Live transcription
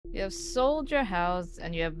You have sold your house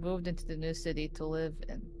and you have moved into the new city to live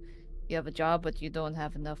in. You have a job, but you don't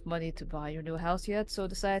have enough money to buy your new house yet, so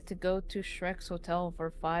decide to go to Shrek's hotel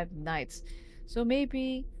for 5 nights. So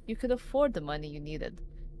maybe you could afford the money you needed.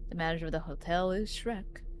 The manager of the hotel is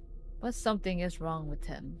Shrek, but something is wrong with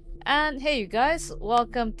him. And hey, you guys,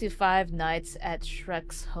 welcome to 5 Nights at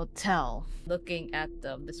Shrek's Hotel. Looking at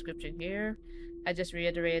the description here, I just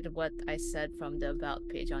reiterated what I said from the About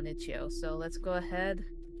page on Itch.io, so let's go ahead,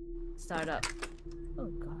 start up. Oh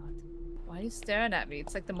god. Why are you staring at me?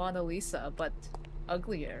 It's like the Mona Lisa, but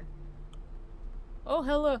uglier. Oh,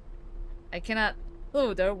 hello. I cannot...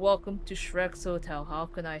 Hello there, welcome to Shrek's Hotel. How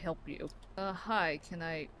can I help you? Hi, can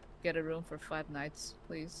I get a room for 5 nights,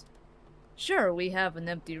 please? Sure, we have an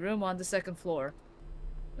empty room on the 2nd floor.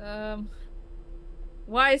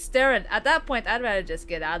 Why staring? At that point, I'd rather just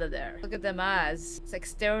get out of there. Look at them eyes. It's like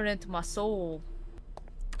staring into my soul.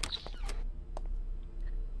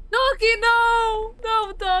 Donkey, no!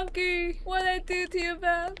 No, Donkey! What'd I do to you,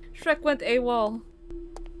 man? Shrek went AWOL.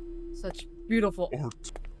 Such beautiful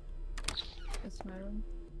art. That's my room.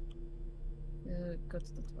 Go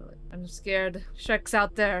to the toilet. I'm scared. Shrek's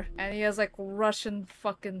out there, and he has like Russian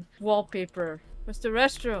fucking wallpaper. Where's the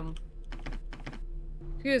restroom?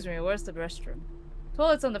 Excuse me, where's the restroom?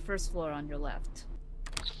 Toilet's on the 1st floor on your left.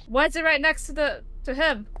 Why is it right next to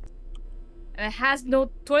him? And it has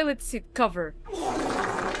no toilet seat cover.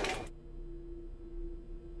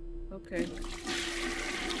 Okay.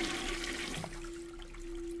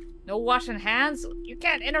 No washing hands? You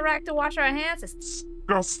can't interact to wash our hands? It's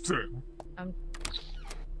disgusting.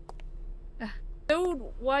 Dude,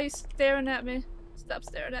 why are you staring at me? Stop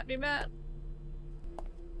staring at me, man.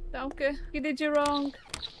 Danke. He did you wrong.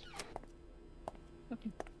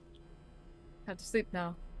 Okay. Have to sleep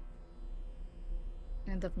now.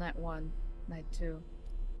 End of night 1. Night 2.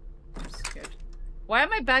 I'm scared. Why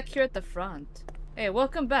am I back here at the front? Hey,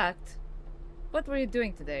 welcome back. What were you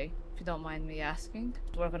doing today, if you don't mind me asking?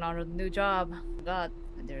 Working on a new job. God,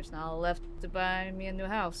 and there's now left to buy me a new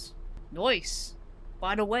house. Nice.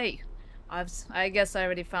 By the way, I guess I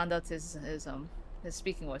already found out his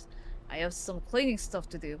speaking voice. I have some cleaning stuff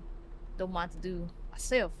to do. Don't mind to do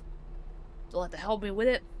myself. Don't have to help me with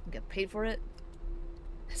it. Get paid for it.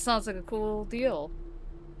 It sounds like a cool deal.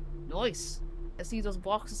 Nice. I see those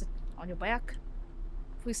boxes on your back.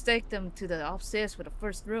 Please take them to the upstairs for the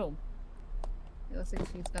 1st room. It looks like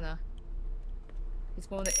he's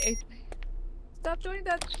going to eat me. Stop doing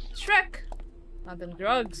that, Shrek! Not them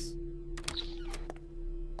drugs.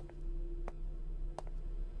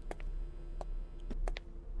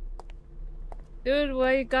 Dude,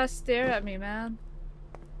 why you gotta stare at me, man?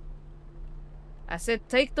 I said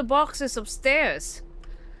take the boxes upstairs.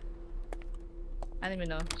 I didn't even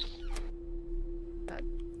know. God.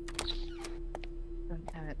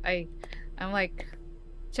 Damn it. I'm like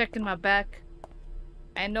checking my back.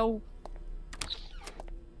 I know.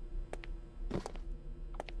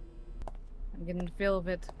 I'm getting the feel of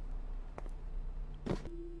it.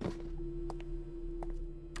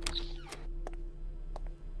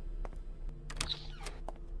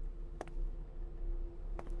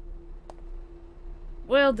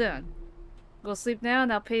 Well done. Go sleep now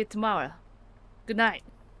and I'll pay you tomorrow. Good night.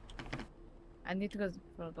 I need to go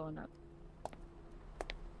for going up.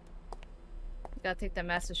 You gotta take that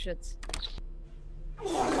massive shits.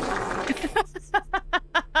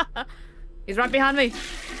 He's right behind me.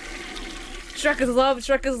 Shrek is love,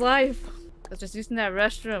 Shrek is life. I was just using that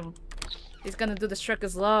restroom. He's gonna do the Shrek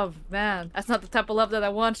is love. Man, that's not the type of love that I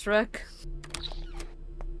want, Shrek.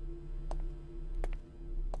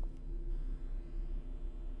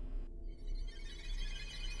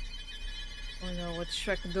 Oh no, what's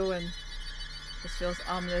Shrek doing? This feels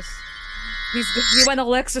ominous. He went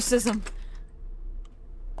all exorcism.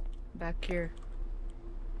 Back here.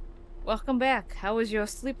 Welcome back. How was your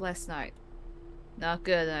sleep last night? Not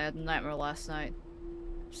good. I had a nightmare last night.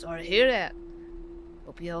 Sorry to hear that.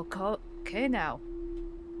 Hope you're okay now.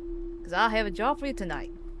 Cause I'll have a job for you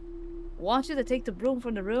tonight. I want you to take the broom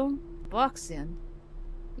from the room, box in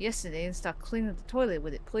yesterday, and start cleaning the toilet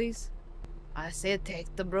with it, please. I said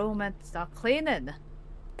take the broom and start cleaning.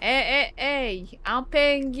 Hey, I'm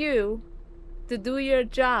paying you to do your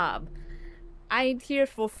job. I ain't here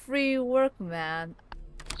for free work, man.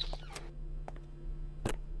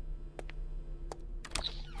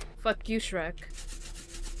 Fuck you, Shrek.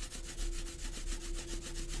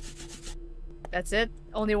 That's it?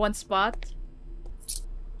 Only one spot?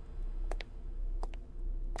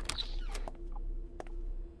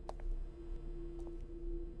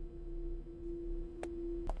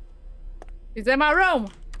 He's in my room!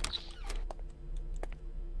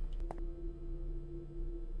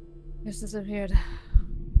 Just disappeared.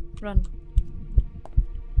 Run.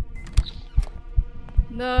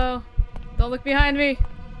 No. Don't look behind me.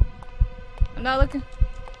 I'm not looking.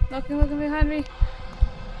 Looking behind me.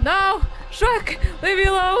 No! Shrek! Leave me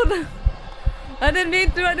alone! I didn't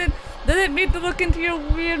mean to. Didn't mean to look into your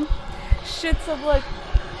weird shits of like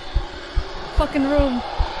fucking room.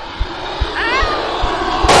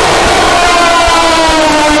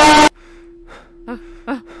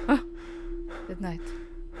 Good night.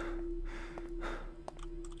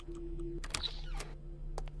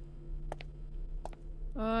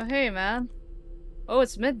 Hey man. Oh,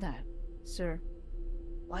 it's midnight, sir.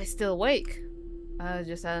 Why still awake? I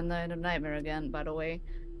just had a night of nightmare again, by the way.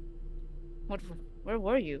 Where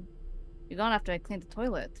were you? You gone after I cleaned the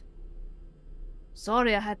toilet.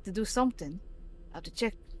 Sorry, I had to do something. I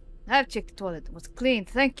have checked the toilet. It was clean,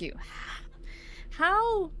 thank you.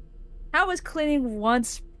 How is cleaning one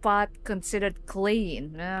spot considered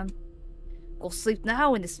clean, man? Go sleep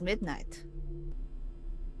now when it's midnight.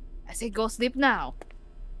 I say go sleep now.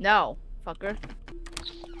 No, fucker.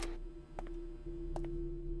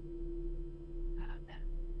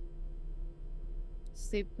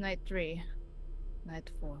 Sleep night 3. Night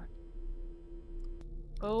 4.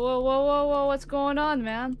 Whoa, what's going on,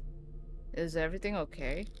 man? Is everything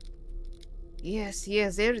okay? Yes,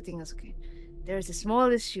 everything is okay. There's a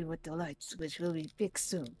small issue with the lights, which will be fixed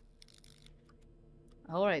soon.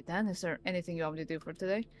 Alright then, is there anything you want me to do for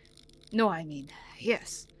today? No, I mean,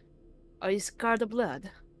 yes. Are you scared of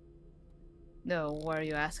blood? No, why are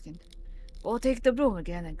you asking? Go take the broom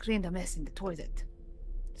again and clean the mess in the toilet.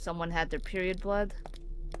 Someone had their period blood?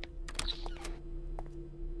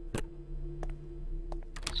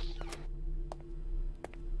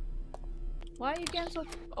 Why are you getting so...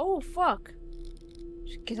 Oh, fuck!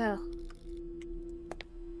 Should get out.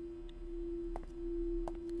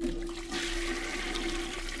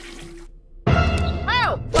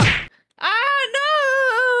 Oh! Fuck! Ah,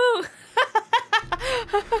 no!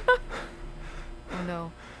 Oh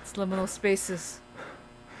no. It's liminal spaces.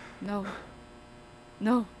 No.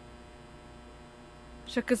 No.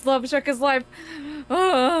 Shrek is love, Shrek is life!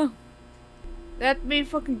 Let me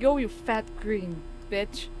fucking go, you fat green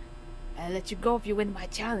bitch. I'll let you go if you win my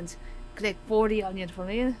challenge. Click 40 onions for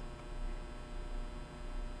me.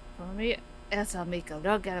 Else I'll make a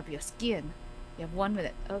rug out of your skin. You have 1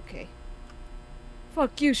 minute. Okay.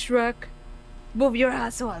 Fuck you, Shrek. Move your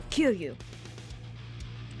ass or I'll kill you.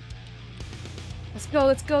 Let's go,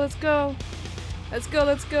 let's go, let's go. Let's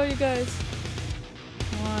go, you guys.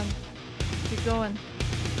 Come on. Keep going.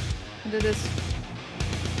 Do this.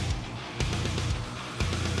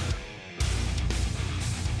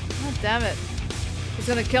 God damn it. He's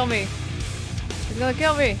gonna kill me. He's gonna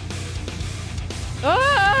kill me.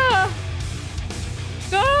 Ah!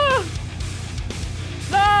 No!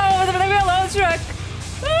 No! Leave me alone, Shrek!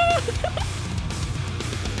 Ah!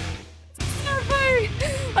 It's terrifying!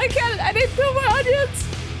 I can't! I need 2 more onions!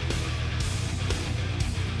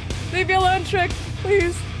 Leave me alone, Shrek!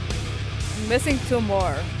 Please! I'm missing 2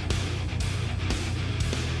 more.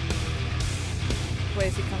 Where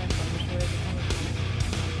is he coming from? Where is he coming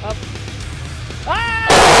from? Up. Ah!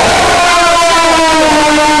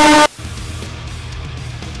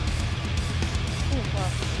 Oh,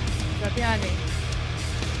 fuck. He's right behind me.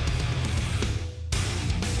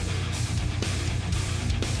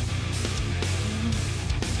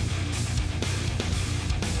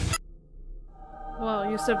 Well,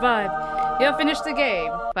 you survived. You have finished the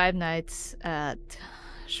game. 5 nights at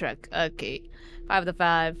Shrek. Okay. 5 out of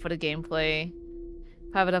 5 for the gameplay.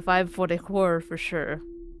 5 out of 5 for the horror for sure.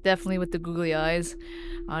 Definitely with the googly eyes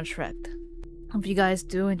on Shrek. If you guys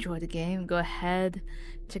do enjoy the game, go ahead,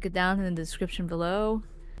 check it down in the description below.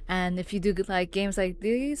 And if you do like games like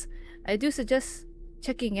these, I do suggest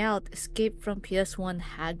checking out Escape from PS1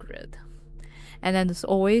 Hagrid. And then as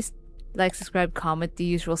always, like, subscribe, comment, the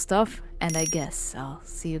usual stuff. And I guess I'll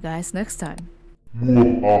see you guys next time.